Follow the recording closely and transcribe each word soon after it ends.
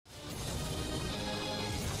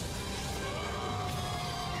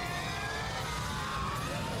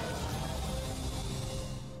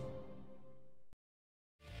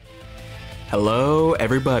Hello,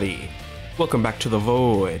 everybody. Welcome back to the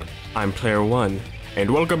Void. I'm Player 1,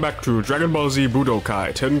 and welcome back to Dragon Ball Z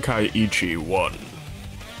Budokai Tenkaichi 1.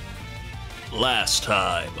 Last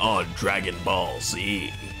time on Dragon Ball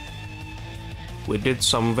Z, we did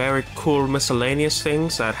some very cool miscellaneous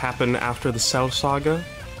things that happened after the Cell Saga.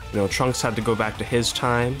 You know, Trunks had to go back to his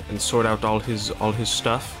time and sort out all his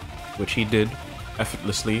stuff, which he did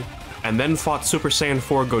effortlessly, and then fought Super Saiyan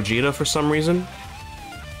 4 Gogeta for some reason.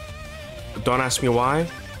 Don't ask me why,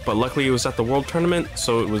 but luckily it was at the World Tournament,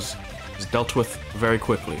 so it was dealt with very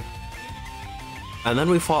quickly. And then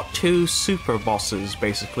we fought two super bosses,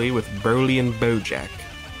 basically, with Broly and Bojack.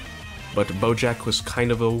 But Bojack was kind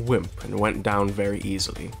of a wimp and went down very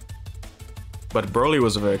easily. But Broly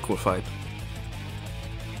was a very cool fight.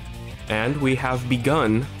 And we have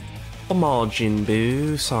begun the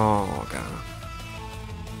Buu Saga.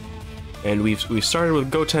 And we started with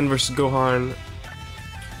Goten versus Gohan.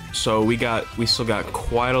 So we still got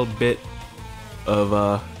quite a bit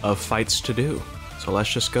of fights to do. So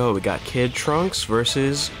let's just go. We got Kid Trunks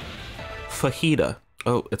versus Fajita.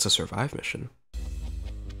 Oh, it's a survive mission.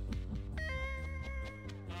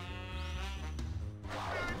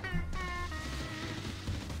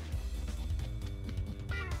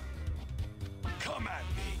 Come at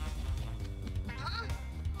me.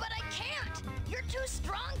 But I can't. You're too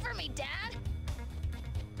strong for me, Dad.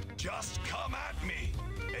 Just come at me.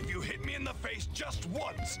 If you hit me in the face just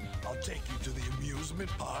once, I'll take you to the amusement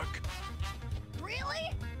park. Really?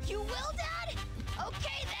 You will, Dad?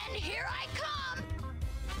 Okay, then here I come.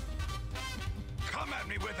 Come at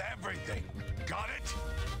me with everything. Got it?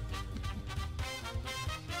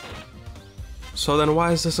 So then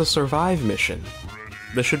why is this a survive mission?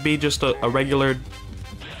 This should be just a regular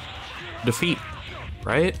defeat,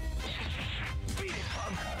 right?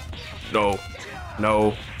 No.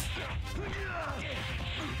 No.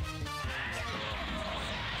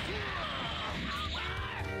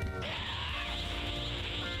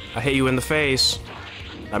 I hit you in the face.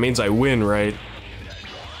 That means I win, right?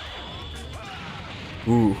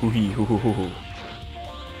 Ooh, hoo hee, hoo hoo hoo hoo.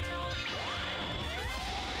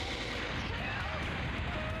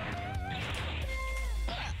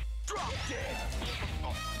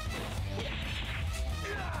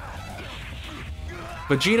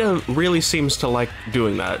 Vegeta really seems to like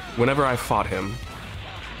doing that whenever I fought him.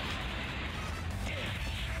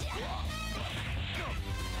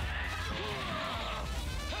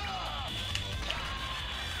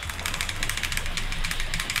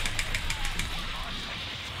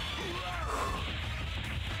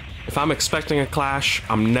 If I'm expecting a clash,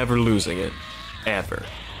 I'm never losing it. Ever.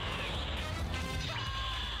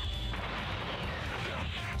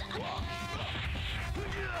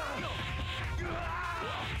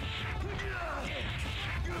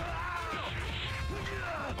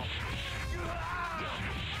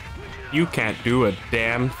 You can't do a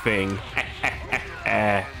damn thing.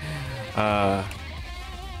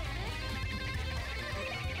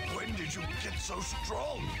 When did you get so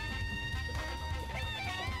strong?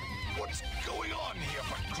 What's going on here,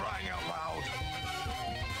 for crying out loud?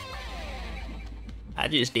 I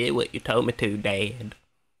just did what you told me to, Dad.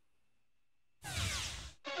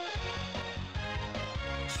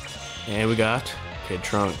 And we got Kid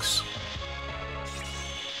Trunks.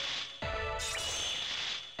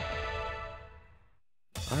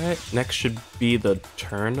 Alright, next should be the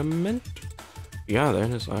tournament? Yeah, there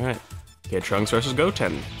it is. Alright. Kid Trunks versus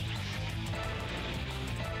Goten.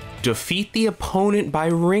 Defeat the opponent by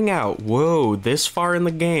ring out. Whoa, this far in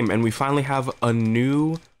the game, and we finally have a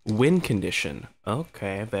new win condition.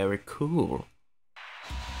 Okay, very cool.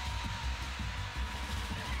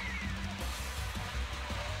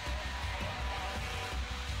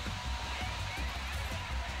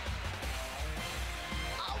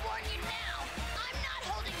 I'll warn you now. I'm not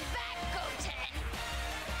holding back, Goten.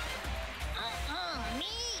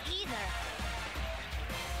 Me either.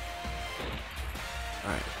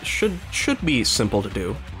 Alright, should be simple to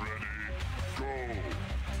do.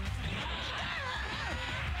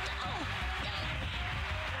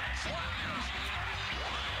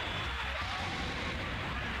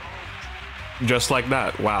 Just like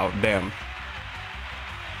that. Wow, damn.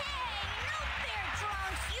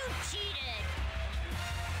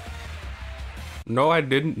 No, I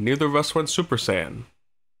didn't. Neither of us went Super Saiyan.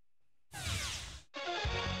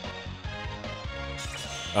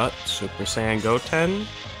 Super Saiyan Goten?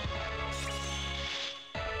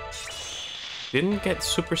 Didn't get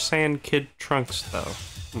Super Saiyan Kid Trunks, though.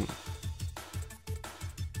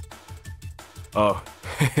 Oh.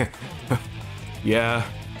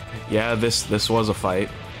 Yeah, this was a fight.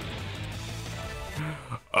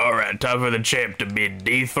 Alright, time for the champ to be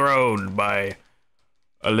dethroned by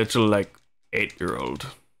a little, like, 8-year-old.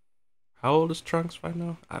 How old is Trunks right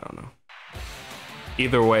now? I don't know.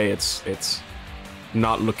 Either way, it's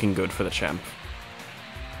not looking good for the champ.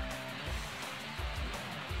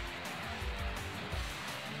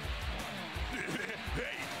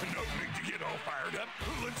 Hey, no need to get all fired up.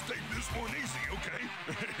 Let's take this one easy, okay?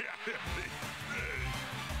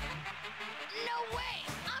 No way!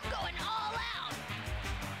 I'm going all out!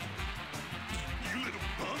 You little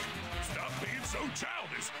punk! Stop being so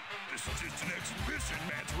childish! This is just an exhibition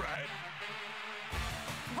match, right?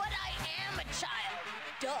 But I am a child.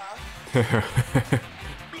 Duh.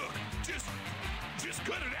 Look, just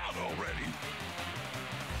cut it out already.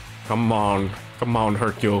 Come on,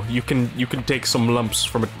 Hercule. You can take some lumps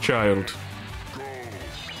from a child. Go.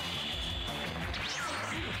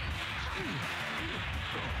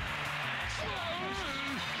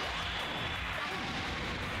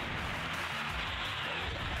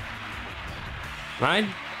 Right?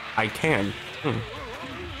 I can.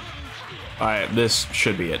 Alright, this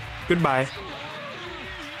should be it. Goodbye.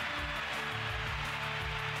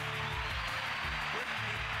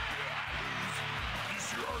 You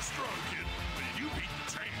sure are strong, kid. You beat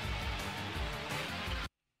the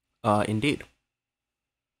champ. Indeed.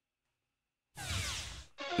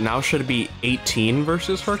 Now should it be 18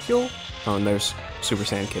 versus Hercule? Oh, and there's Super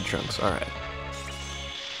Saiyan Kid Trunks. Alright.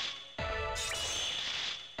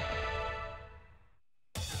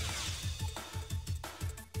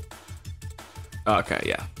 Okay,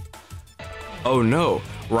 yeah. Oh no,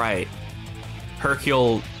 right.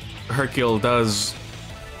 Hercule does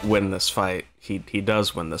win this fight. He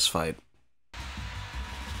does win this fight.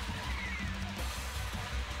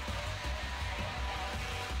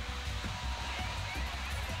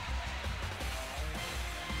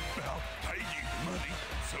 I'll pay you the money,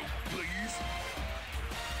 so please.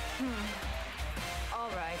 All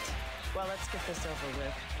right. Well, let's get this over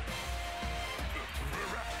with.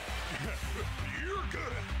 You're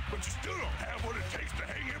good, but you still don't have what it takes to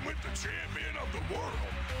hang in with the champion of the world.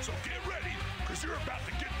 So get ready, because you're about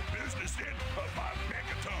to get the business end of my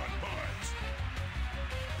megaton punch.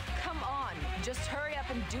 Come on, just hurry up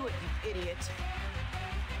and do it, you idiot.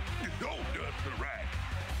 You don't do it the right.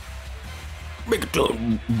 Make it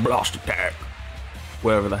to blast attack.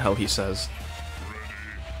 Whatever the hell he says. Ready,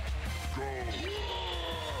 go.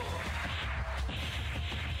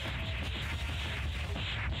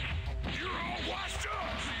 You're all washed up.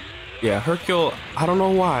 Yeah, Hercule, I don't know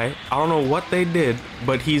why. I don't know what they did,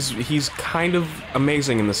 but he's kind of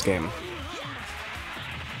amazing in this game.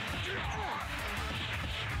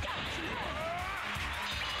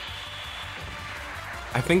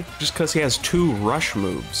 I think just because he has 2 rush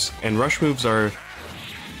moves, and rush moves are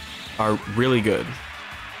really good.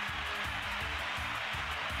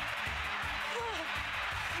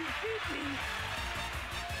 You beat me.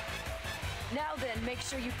 Now then, make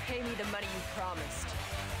sure you pay me the money you promised.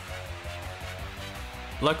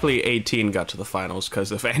 Luckily, 18 got to the finals,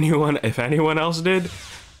 because if anyone else did,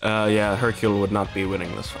 yeah, Hercule would not be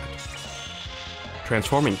winning this fight.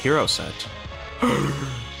 Transforming hero set.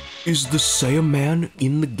 Is the Saiyaman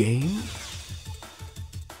in the game?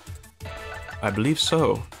 I believe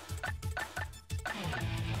so.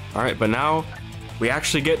 Alright, but now we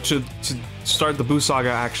actually get to start the Buu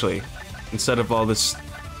Saga, actually. Instead of all this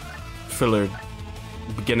filler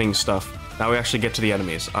beginning stuff. Now we actually get to the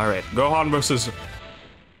enemies. Alright, Gohan versus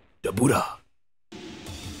the Buddha.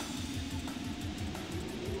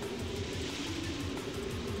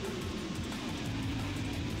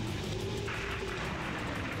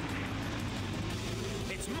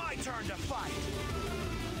 It's my turn to fight.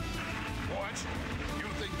 What? You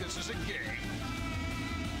think this is a game?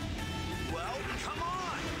 Well, come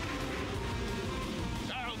on.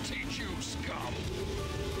 I'll teach you, scum.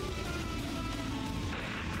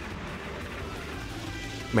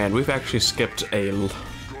 Man, we've actually skipped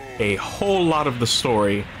a whole lot of the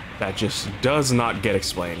story that just does not get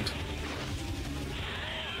explained.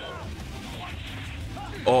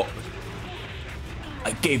 Oh,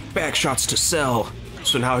 I gave back shots to Cell,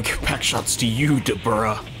 so now I give back shots to you,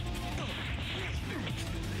 Deborah.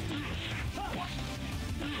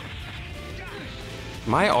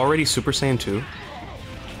 Am I already Super Saiyan 2?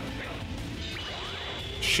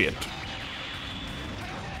 Shit.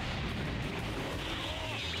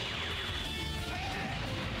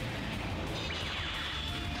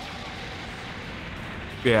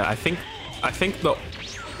 Yeah, I think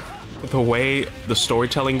the way the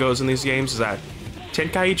storytelling goes in these games is that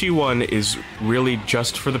Tenkaichi 1 is really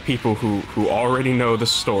just for the people who already know the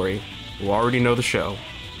story, who already know the show.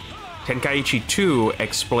 Tenkaichi 2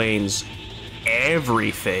 explains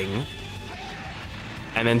everything.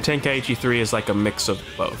 And then Tenkaichi 3 is like a mix of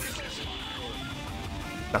both.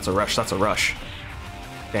 That's a rush, that's a rush.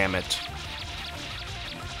 Damn it.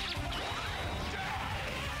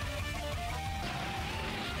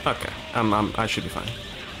 Okay, I should be fine.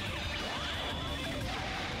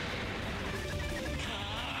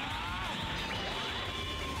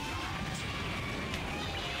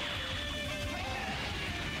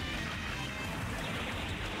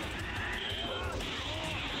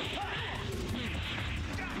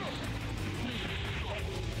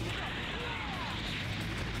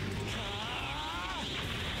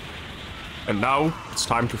 And now, it's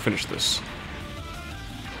time to finish this.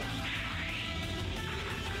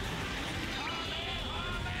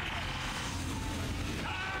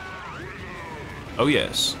 Oh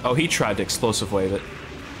yes. Oh, he tried to explosive wave it.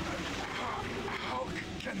 How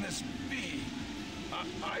can this be?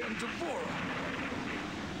 I am Devora.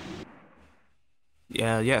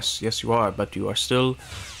 Yeah, yes, you are, but you are still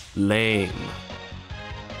lame.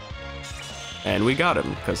 And we got him,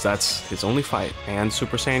 because that's his only fight. And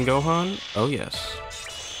Super Saiyan Gohan? Oh yes.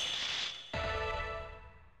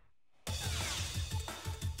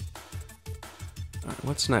 Alright,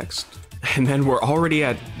 what's next? And then we're already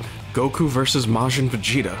at Goku versus Majin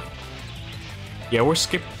Vegeta. Yeah, we're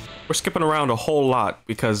skipping around a whole lot,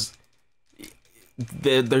 because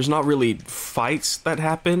there's not really fights that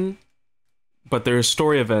happen, but there's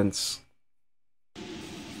story events.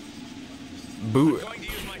 Buu...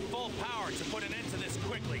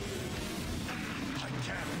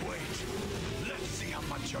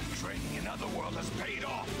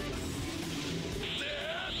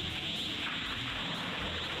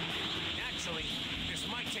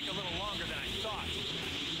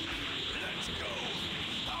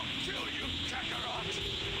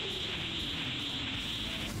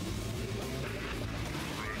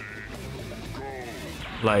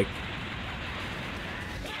 Like,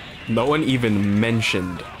 no one even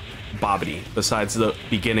mentioned Babidi besides the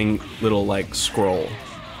beginning little, like, scroll.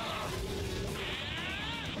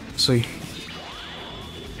 So,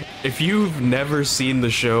 if you've never seen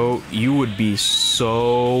the show, you would be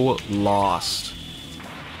so lost.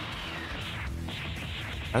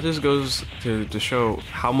 That just goes to show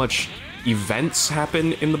how much events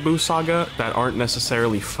happen in the Buu Saga that aren't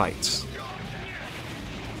necessarily fights.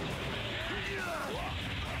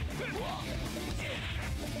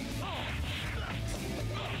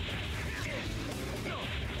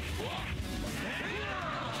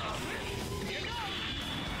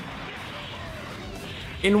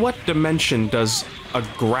 In what dimension does a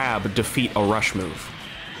grab defeat a rush move?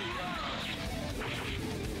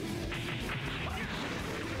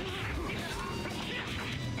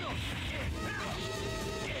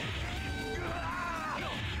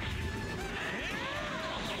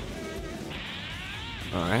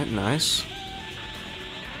 Alright, nice.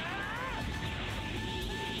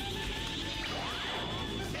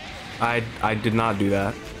 I did not do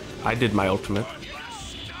that. I did my ultimate.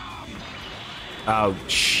 Oh,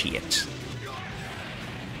 shit.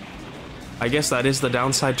 I guess that is the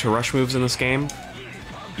downside to rush moves in this game.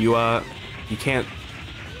 You can't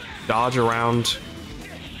dodge around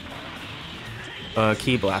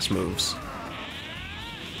Ki Blast moves.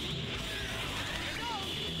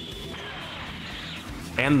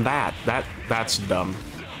 And that's dumb.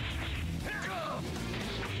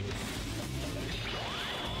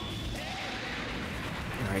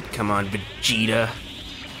 Alright, come on, Vegeta.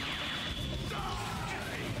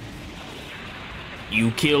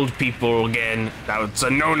 You killed people again. That's a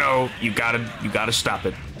no-no. You gotta stop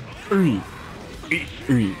it. There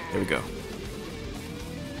we go.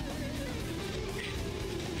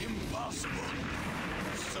 Impossible.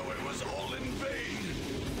 So it was all in vain.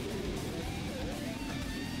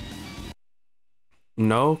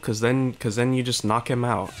 No, cause then you just knock him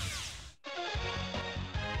out.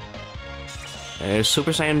 There's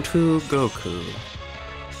Super Saiyan 2 Goku.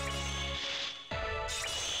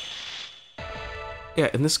 Yeah,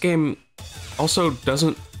 and this game also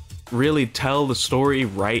doesn't really tell the story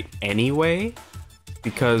right anyway,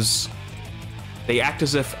 because they act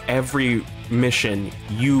as if every mission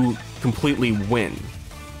you completely win,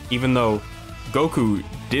 even though Goku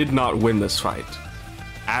did not win this fight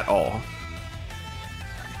at all.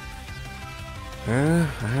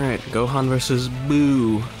 Alright, Gohan versus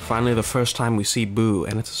Buu. Finally the first time we see Buu,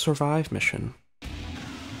 and it's a survive mission.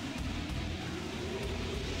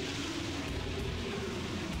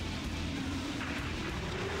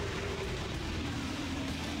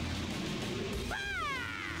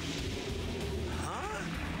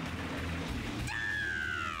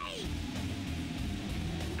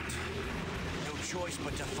 Choice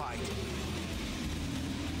but to fight.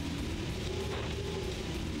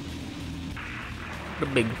 The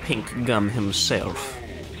big pink gum himself.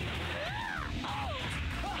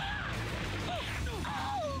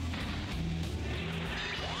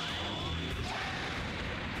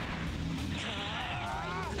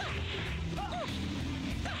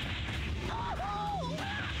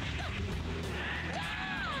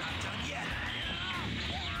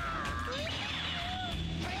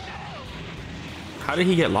 How did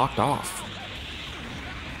he get locked off?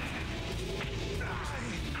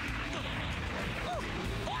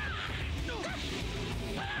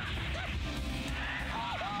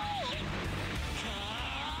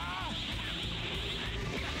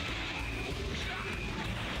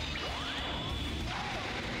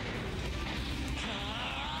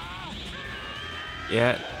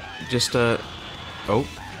 Yeah, just oh.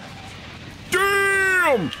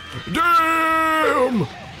 Damn! Damn!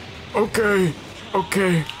 Okay,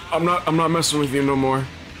 okay. I'm not messing with you no more.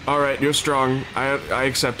 All right, you're strong. I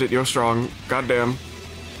accept it. You're strong. Goddamn.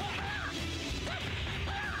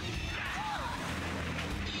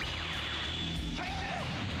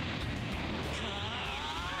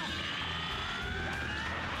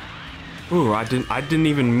 Ooh, I didn't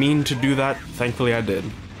even mean to do that. Thankfully, I did.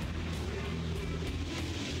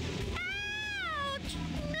 Ouch!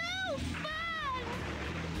 No fun!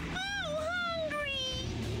 Oh, hungry!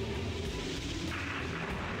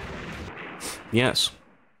 Yes.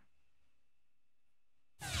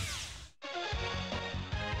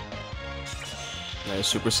 There's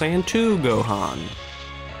Super Saiyan 2 Gohan.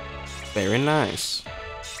 Very nice.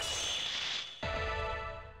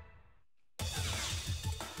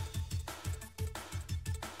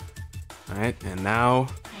 Alright, and now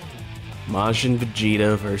Majin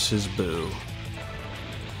Vegeta versus Buu.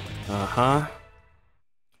 Uh-huh.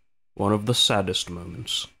 One of the saddest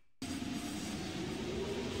moments.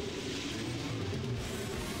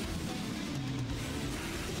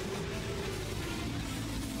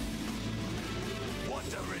 What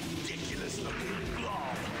a ridiculous looking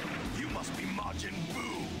blob! You must be Majin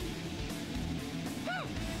Buu!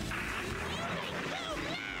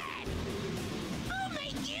 I'll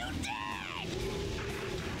make you dead!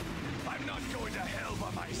 I'm not going to hell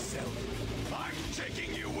by myself. I'm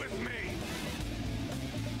taking you with me!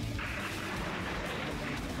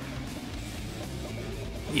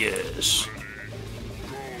 Yes.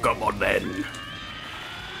 Come on then.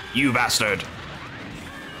 You bastard.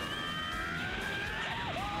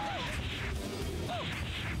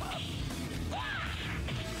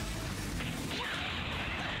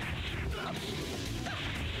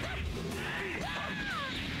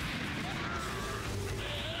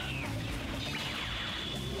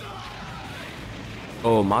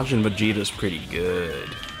 Oh, Majin Vegeta's pretty good.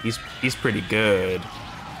 He's pretty good.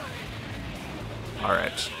 All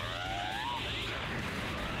right.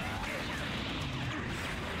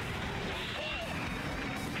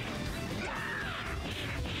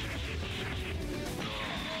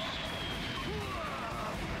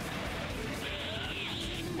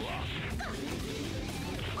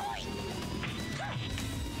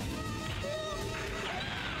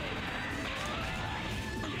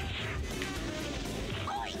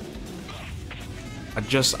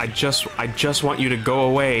 I just want you to go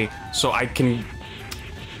away so I can.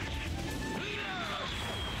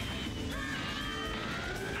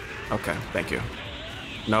 Okay, thank you.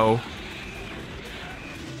 No.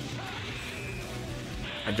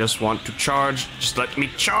 I just want to charge. Just let me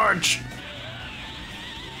charge.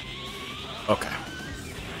 Okay.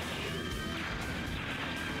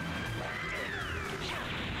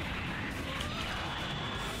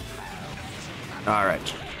 All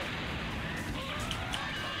right.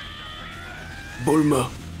 Bulma,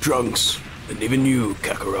 Trunks, and even you,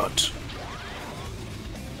 Kakarot.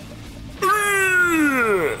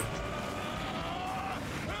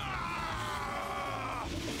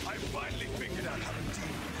 I finally figured out how to deal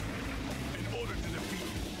with you. In order to defeat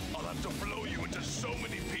you, I'll have to blow you into so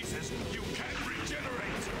many pieces you can't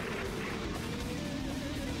regenerate.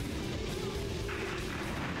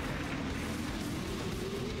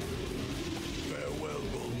 Farewell,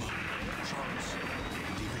 Bulma, Trunks,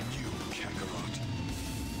 and even you, Kakarot.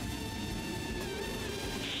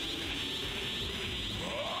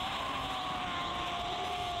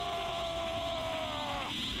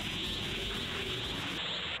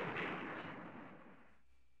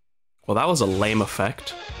 Well, that was a lame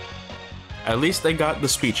effect. At least they got the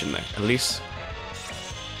speech in there. At least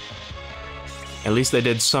they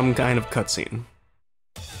did some kind of cutscene.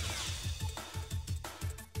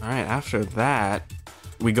 Alright, after that,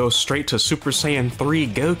 we go straight to Super Saiyan 3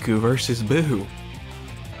 Goku versus Buu.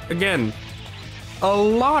 Again, a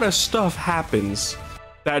lot of stuff happens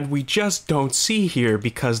that we just don't see here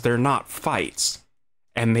because they're not fights.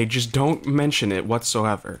 and they just don't mention it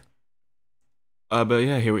whatsoever. But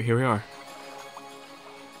yeah, here we are.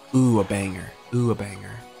 Ooh, a banger. Ooh, a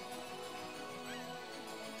banger.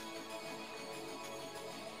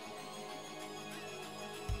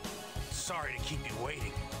 Sorry to keep you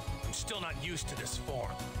waiting. I'm still not used to this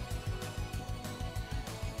form.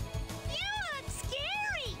 You look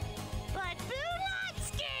scary, but Boo not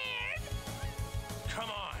scared. Come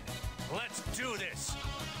on, let's do this.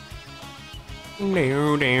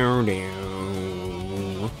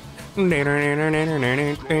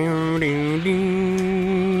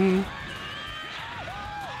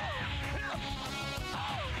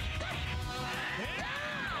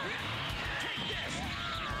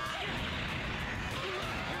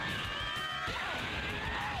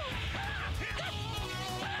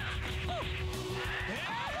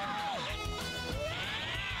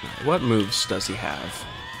 What moves does he have?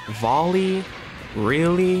 Volley?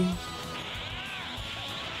 Really?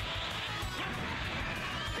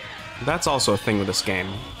 That's also a thing with this game.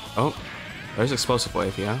 Oh, there's Explosive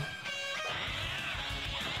Wave, yeah?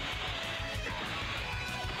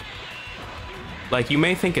 Like, you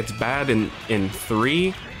may think it's bad in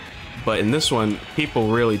 3, but in this one, people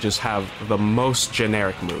really just have the most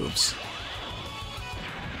generic moves.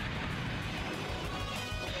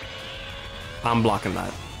 I'm blocking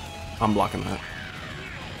that. I'm blocking that.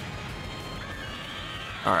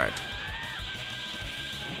 Alright.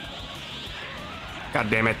 God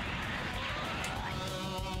damn it.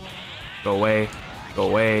 Go away. Go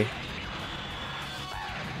away.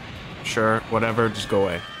 Sure, whatever, just go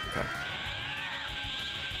away. Okay.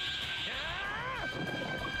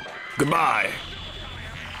 Goodbye!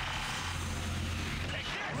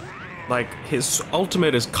 Like, his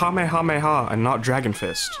ultimate is Kamehameha and not Dragon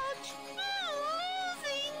Fist.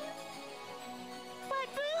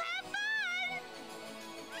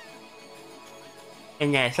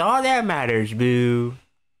 And that's all that matters, Boo.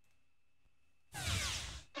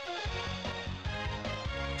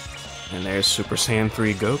 And there's Super Saiyan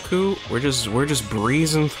 3 Goku. We're just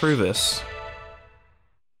breezing through this.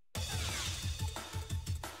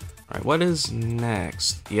 Alright, what is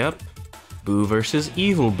next? Yep. Boo versus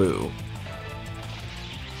Evil Boo.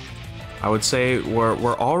 I would say we're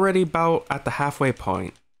already about at the halfway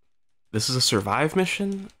point. This is a survive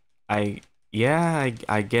mission? I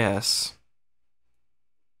guess.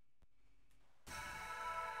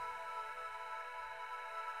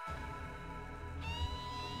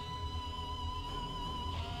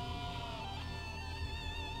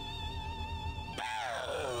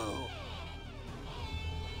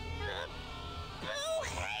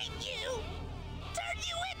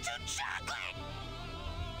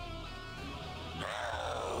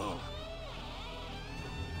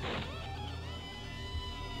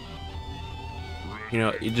 You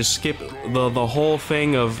know, you just skip the whole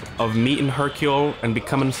thing of meeting Hercule and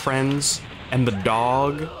becoming friends, and the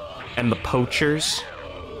dog, and the poachers,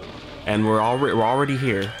 and we're already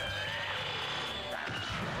here.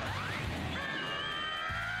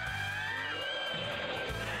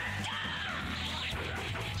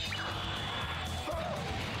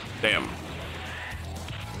 Damn.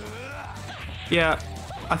 Yeah,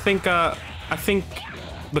 I think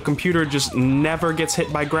the computer just never gets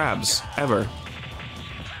hit by grabs ever.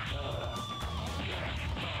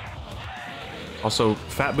 Also,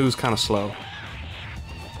 Fat Boo's kind of slow.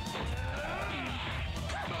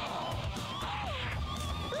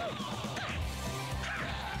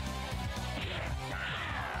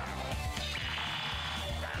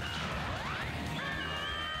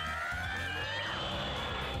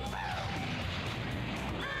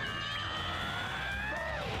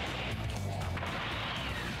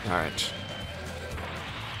 All right.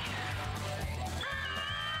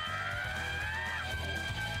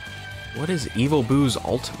 What is Evil Boo's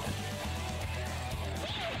ultimate?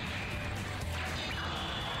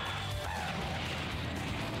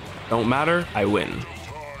 Don't matter, I win.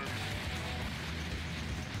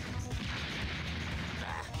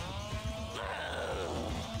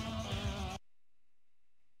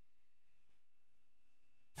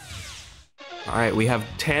 Alright, we have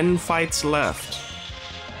 10 fights left.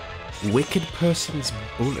 Wicked Person's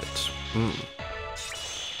Bullet.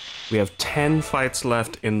 We have 10 fights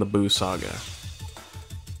left in the Buu Saga.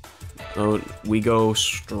 So we go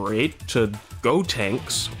straight to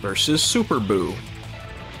Gotenks versus Super Buu.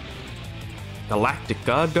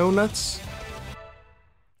 Galactica Donuts?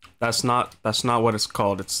 That's not what it's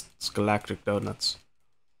called. It's Galactic Donuts.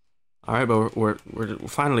 All right, but we're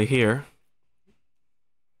finally here.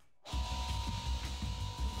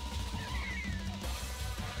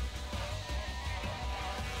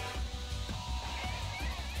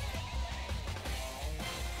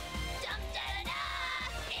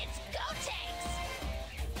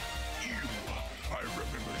 I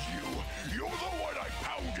remember you. You're the one I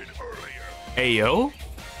pounded earlier. Hey, yo.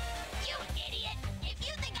 You idiot! If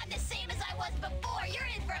you think I'm the same as I was before, you're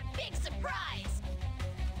in for a big surprise.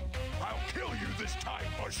 I'll kill you this time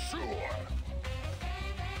for sure.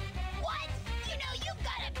 What? You know you've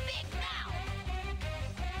got a big mouth.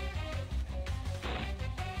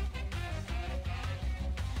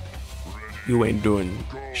 You ain't doing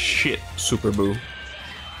shit, Super Buu.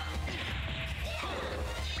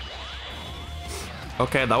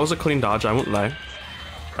 Okay, that was a clean dodge, I won't lie.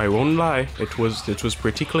 I won't lie, it was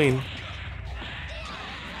pretty clean.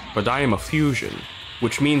 But I am a fusion,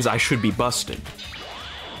 which means I should be busted.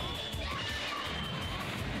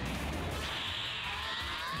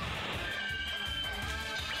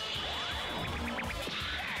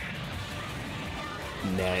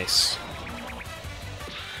 Nice.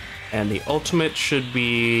 And the ultimate should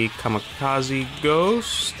be Kamikaze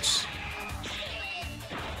Ghost.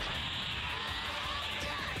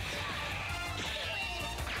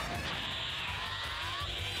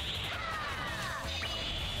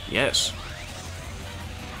 Yes.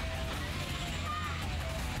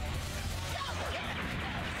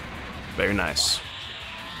 Very nice.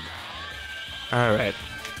 Alright.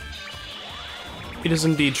 It is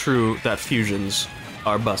indeed true that fusions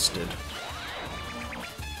are busted.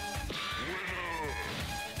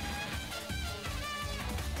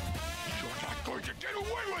 You're not going to get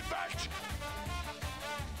away with that.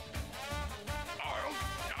 I'll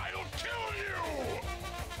kill you.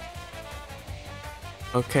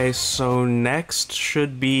 Okay, so next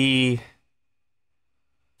should be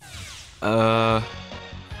Gohan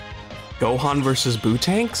versus Buu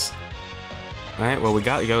Tanks? Alright, well we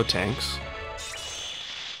got Yo Tanks.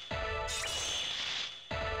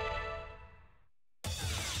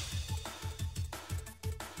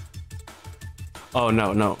 Oh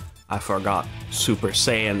no, I forgot. Super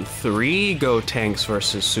Saiyan 3 Go Tanks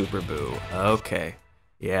versus Super Buu. Okay.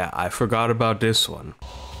 Yeah, I forgot about this one. You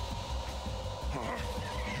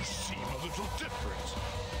seem a little different.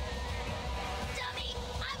 Dummy,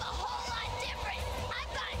 I'm a whole lot different.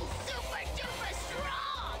 I've gotten super duper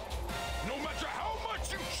strong. No matter how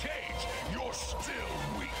much you change, you're still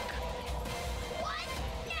weak. What?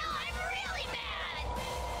 Now I'm really mad.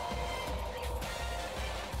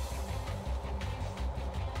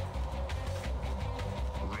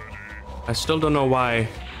 I still don't know why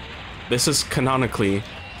this is canonically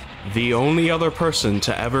the only other person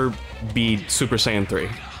to ever be Super Saiyan 3.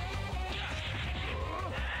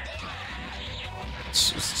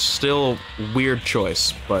 It's still a weird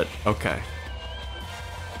choice, but okay.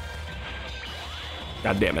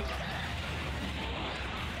 God damn it.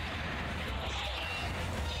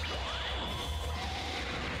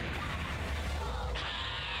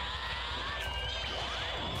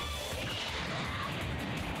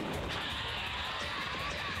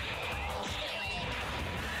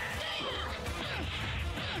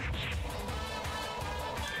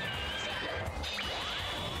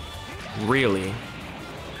 Really?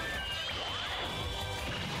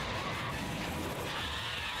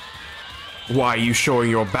 Why are you showing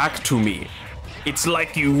your back to me? It's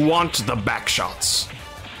like you want the back shots.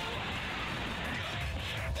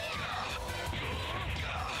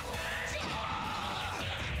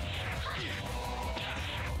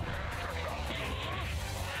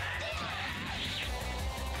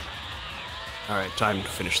 Alright, time to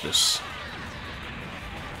finish this.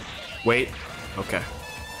 Wait. Okay.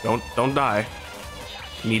 Don't die.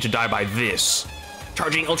 You need to die by this.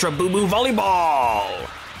 Charging Ultra Boo Boo Volleyball!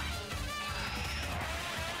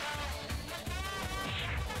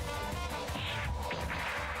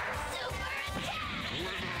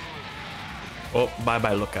 Oh,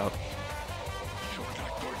 bye-bye, Lookout. You're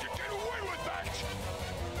not going to get away with that.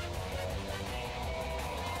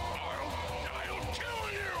 I'll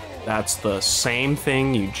kill you. That's the same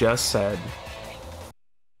thing you just said.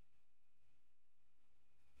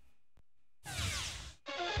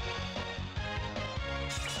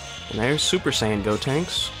 And there's Super Saiyan Go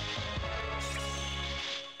Tanks.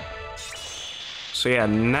 So yeah,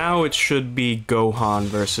 now it should be Gohan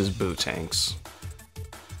versus Buu Tanks.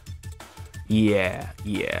 Yeah.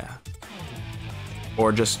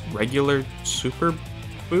 Or just regular Super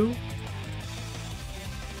Buu?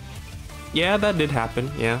 Yeah, that did happen,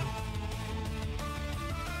 yeah.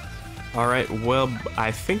 Alright, well,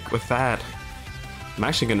 I think with that, I'm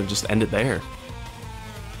actually gonna just end it there.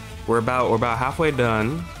 We're about halfway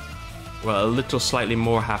done. Well, a little slightly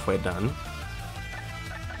more halfway done.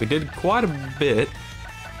 We did quite a bit.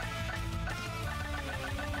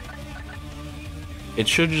 It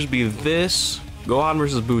should just be this, Gohan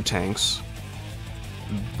versus Buu Tanks.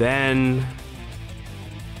 Then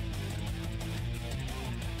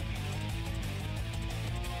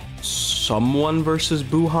someone versus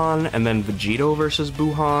Buhan, and then Vegito versus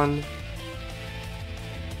Buhan,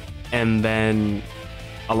 and then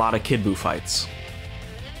a lot of Kid Buu fights.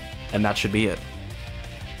 And that should be it.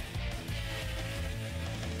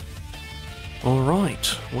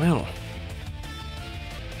 Alright, well.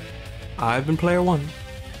 I've been Player One,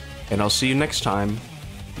 and I'll see you next time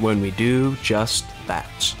when we do just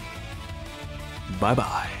that.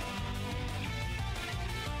 Bye-bye.